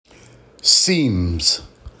Seams,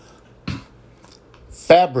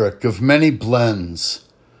 fabric of many blends,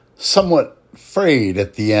 somewhat frayed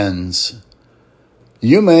at the ends.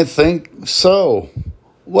 You may think so.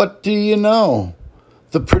 What do you know?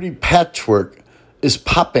 The pretty patchwork is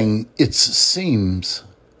popping its seams.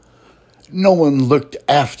 No one looked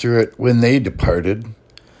after it when they departed.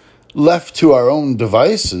 Left to our own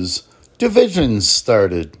devices, divisions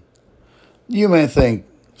started. You may think,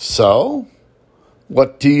 so?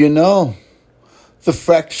 What do you know? The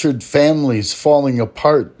fractured family's falling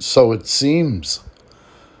apart, so it seems.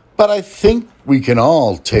 But I think we can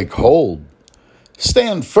all take hold.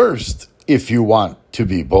 Stand first if you want to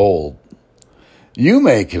be bold. You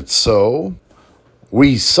make it so.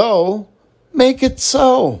 We so make it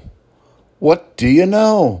so. What do you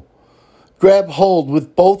know? Grab hold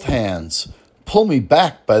with both hands. Pull me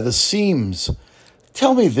back by the seams.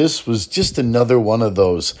 Tell me this was just another one of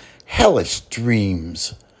those hellish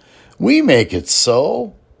dreams. We make it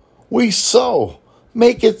so. We so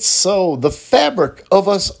make it so. The fabric of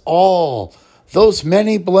us all. Those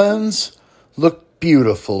many blends look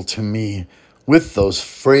beautiful to me with those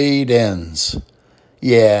frayed ends.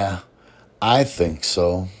 Yeah, I think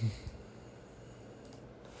so.